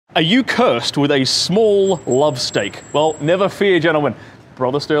Are you cursed with a small love stake? Well, never fear, gentlemen.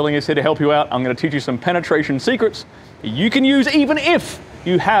 Brother Stirling is here to help you out. I'm going to teach you some penetration secrets you can use even if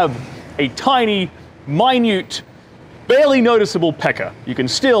you have a tiny, minute, barely noticeable pecker. You can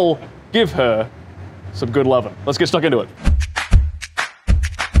still give her some good loving. Let's get stuck into it.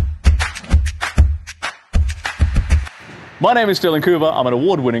 My name is Stirling. I'm an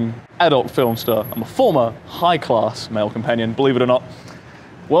award-winning adult film star. I'm a former high-class male companion, believe it or not.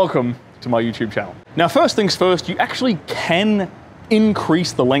 Welcome to my YouTube channel. Now, first things first, you actually can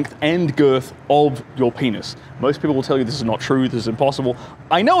increase the length and girth of your penis. Most people will tell you this is not true, this is impossible.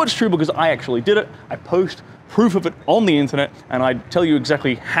 I know it's true because I actually did it. I post proof of it on the internet, and I tell you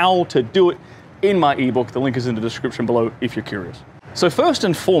exactly how to do it in my ebook. The link is in the description below if you're curious. So first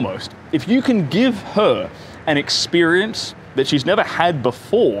and foremost, if you can give her an experience that she's never had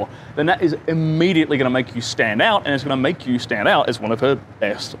before, then that is immediately going to make you stand out, and it's going to make you stand out as one of her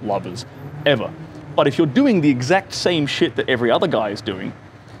best lovers ever. But if you're doing the exact same shit that every other guy is doing,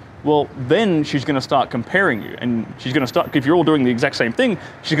 well, then she's going to start comparing you, and she's going to start, if you're all doing the exact same thing,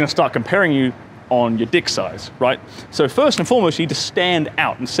 she's going to start comparing you on your dick size, right? So first and foremost, you need to stand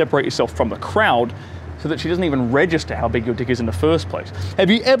out and separate yourself from the crowd so that she doesn't even register how big your dick is in the first place. Have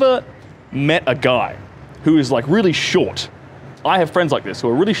you ever met a guy who is like really short? I have friends like this who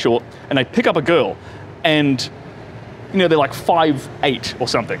are really short, and they pick up a girl, and you know, they're like 5'8" or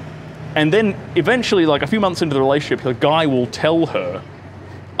something. And then eventually, like a few months into the relationship, the guy will tell her,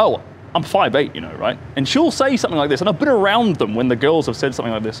 oh, I'm 5'8", you know, right? And she'll say something like this, and I've been around them when the girls have said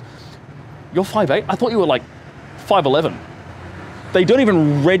something like this. You're 5'8"? I thought you were like 5'11". They don't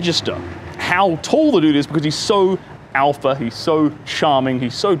even register how tall the dude is because he's so alpha, he's so charming,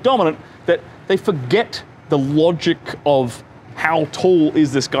 he's so dominant that they forget the logic of how tall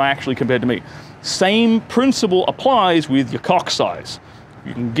is this guy actually compared to me. Same principle applies with your cock size.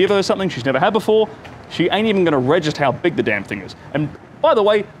 You can give her something she's never had before, she ain't even gonna register how big the damn thing is. And by the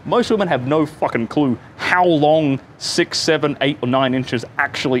way, most women have no fucking clue how long 6, 7, 8, or 9 inches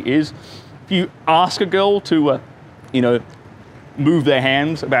actually is. If you ask a girl to, you know, move their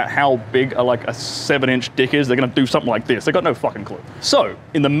hands about how big a 7-inch dick is, they're gonna do something like this. They got no fucking clue. So,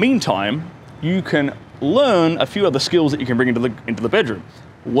 in the meantime, you can learn a few other skills that you can bring into the bedroom.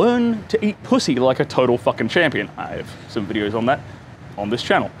 Learn to eat pussy like a total fucking champion. I have some videos on that on this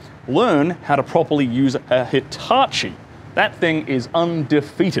channel. Learn how to properly use a Hitachi. That thing is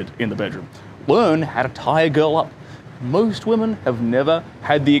undefeated in the bedroom. Learn how to tie a girl up. Most women have never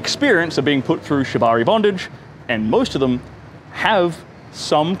had the experience of being put through shibari bondage, and most of them have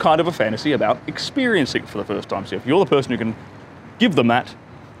some kind of a fantasy about experiencing it for the first time. So if you're the person who can give them that,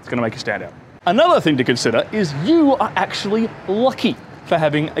 it's gonna make you stand out. Another thing to consider is you are actually lucky for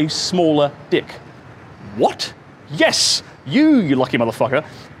having a smaller dick. What? Yes, you lucky motherfucker,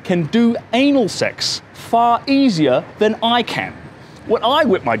 can do anal sex far easier than I can. When I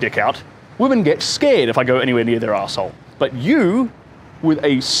whip my dick out, women get scared if I go anywhere near their asshole. But you, with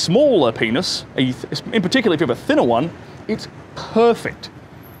a smaller penis, in particular if you have a thinner one, it's perfect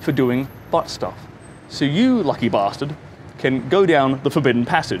for doing butt stuff. So you, lucky bastard, can go down the forbidden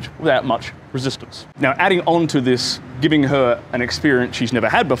passage without much resistance. Now, adding on to this giving her an experience she's never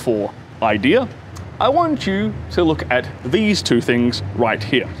had before idea, I want you to look at these two things right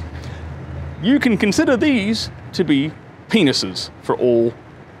here. You can consider these to be penises for all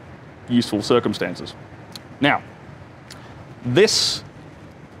useful circumstances. Now, this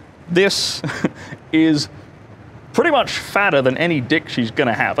is pretty much fatter than any dick she's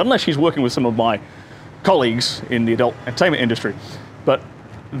gonna have, unless she's working with some of my colleagues in the adult entertainment industry. But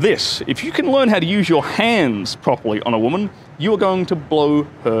this, if you can learn how to use your hands properly on a woman, you are going to blow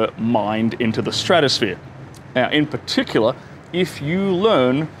her mind into the stratosphere. Now, in particular, if you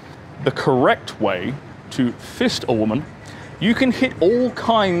learn the correct way to fist a woman, you can hit all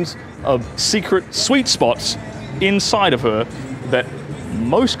kinds of secret sweet spots inside of her that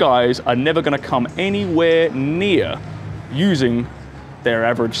most guys are never going to come anywhere near using their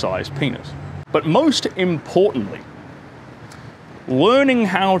average sized penis. But most importantly, learning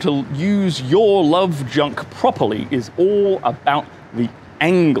how to use your love junk properly is all about the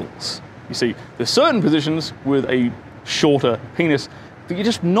angles. You see, there's certain positions with a shorter penis that you're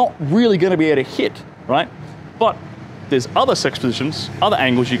just not really going to be able to hit, right? But there's other sex positions, other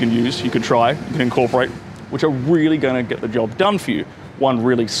angles you can use, you can try, you can incorporate, which are really going to get the job done for you. One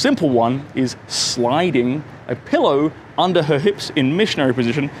really simple one is sliding a pillow under her hips in missionary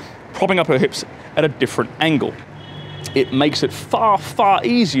position, propping up her hips at a different angle. It makes it far, far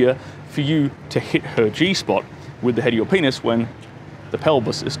easier for you to hit her G-spot with the head of your penis when the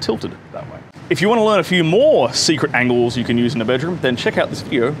pelvis is tilted that way. If you want to learn a few more secret angles you can use in the bedroom, then check out this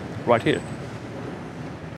video right here.